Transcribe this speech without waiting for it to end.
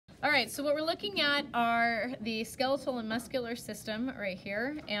All right, so what we're looking at are the skeletal and muscular system right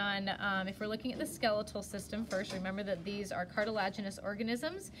here. And if we're looking at the skeletal system first, remember that these are cartilaginous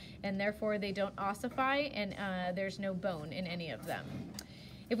organisms and therefore they don't ossify, and there's no bone in any of them.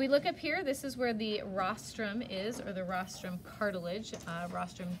 If we look up here, this is where the rostrum is, or the rostrum cartilage,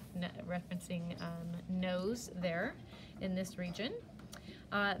 rostrum referencing nose there in this region.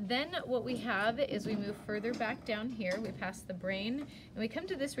 Then what we have is we move further back down here, we pass the brain, and we come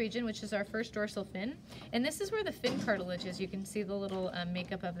to this region, which is our first dorsal fin. And this is where the fin cartilage is. You can see the little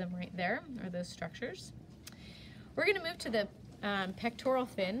makeup of them right there, or those structures. We're going to move to the pectoral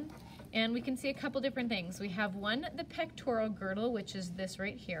fin, and we can see a couple different things. We have one, the pectoral girdle, which is this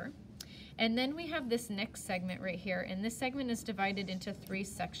right here. And then we have this next segment right here, and this segment is divided into 3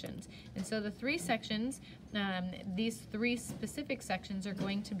 sections. And so the 3 sections, these 3 specific sections are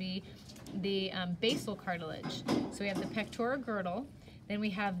going to be the basal cartilage. So we have the pectoral girdle, then we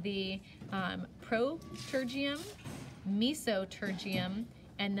have the protergium, mesotergium,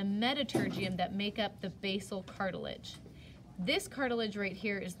 and the metatergium that make up the basal cartilage. This cartilage right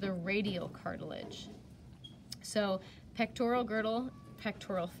here is the radial cartilage. So pectoral girdle,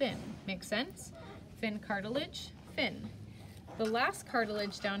 pectoral fin. Makes sense? Fin cartilage, fin. The last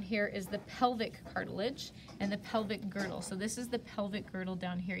cartilage down here is the pelvic cartilage and the pelvic girdle. So this is the pelvic girdle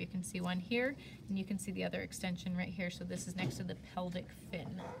down here. You can see one here, and you can see the other extension right here. So this is next to the pelvic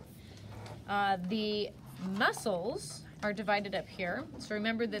fin. The muscles are divided up here. So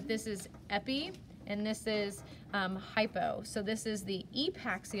remember that this is epi and this is hypo. So this is the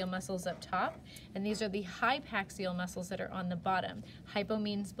epaxial muscles up top, and these are the hypaxial muscles that are on the bottom. Hypo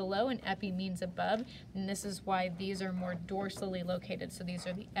means below and epi means above, and this is why these are more dorsally located. So these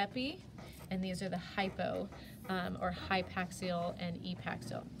are the epi, and these are the hypo, or hypaxial and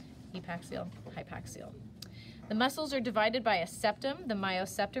epaxial. Epaxial, hypaxial. The muscles are divided by a septum, the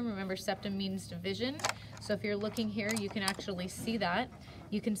myoseptum. Remember, septum means division. So if you're looking here, you can actually see that.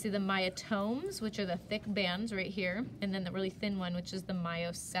 You can see the myotomes, which are the thick bands right here, and then the really thin one, which is the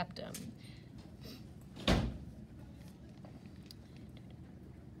myoseptum.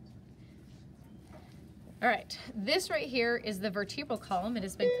 All right, this right here is the vertebral column. It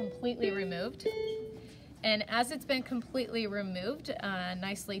has been completely removed. And as it's been completely removed,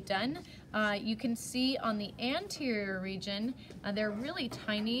 nicely done, you can see on the anterior region, there are really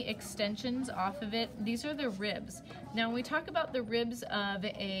tiny extensions off of it. These are the ribs. Now, when we talk about the ribs of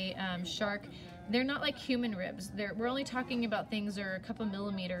a shark, they're not like human ribs. We're only talking about things that are a couple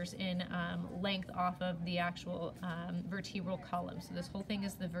millimeters in length off of the actual vertebral column. So this whole thing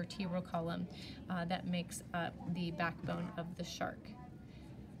is the vertebral column that makes up the backbone of the shark.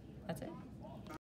 That's it.